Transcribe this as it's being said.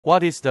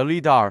What is the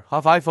LiDAR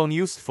of iPhone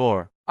used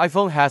for?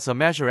 iPhone has a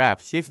measure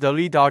app. If the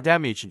LiDAR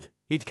damaged,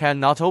 it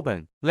cannot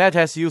open. Let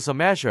us use a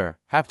measure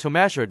app to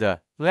measure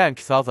the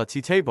length of a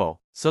T-table.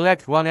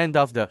 Select one end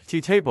of the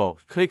T-table,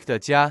 click the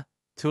加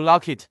to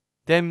lock it.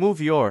 Then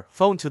move your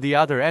phone to the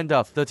other end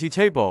of the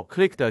T-table,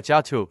 click the 加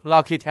to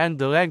lock it, and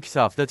the length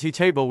of the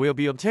T-table will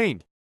be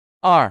obtained.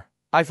 R.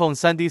 iPhone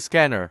 3D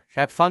Scanner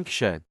app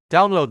function.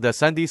 Download the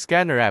 3D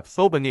Scanner app,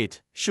 open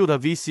it, shoot a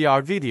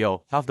VCR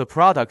video of the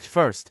product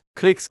first.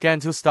 Click Scan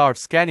to start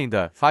scanning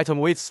the item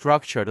with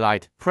structured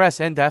light. Press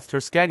End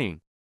after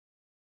scanning.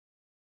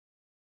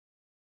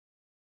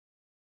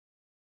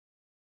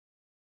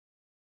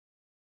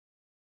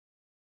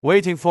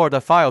 Waiting for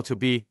the file to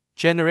be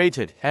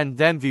generated and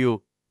then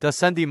view the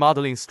 3D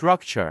modeling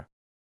structure.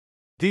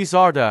 These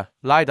are the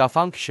LiDAR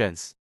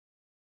functions.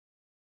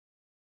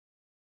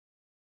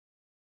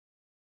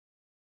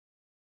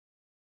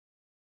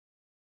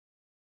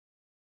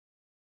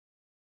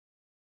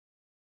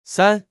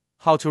 3.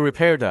 How to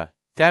repair the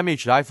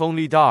damaged iPhone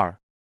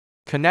LiDAR.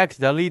 Connect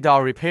the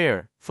LiDAR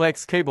repair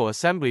flex cable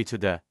assembly to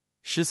the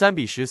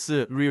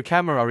 13:14 rear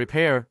camera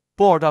repair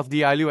board of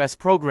the iOS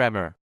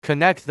programmer.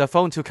 Connect the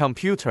phone to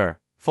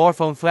computer for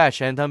phone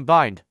flash and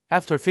unbind.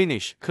 After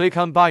finish, click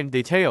Unbind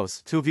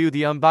Details to view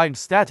the unbind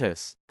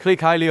status.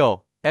 Click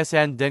iOS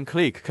and then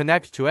click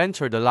Connect to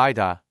enter the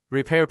LiDAR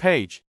repair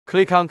page.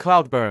 Click on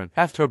Cloud Burn.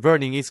 After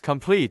burning is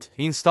complete,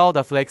 install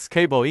the flex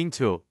cable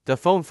into the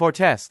phone for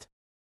test.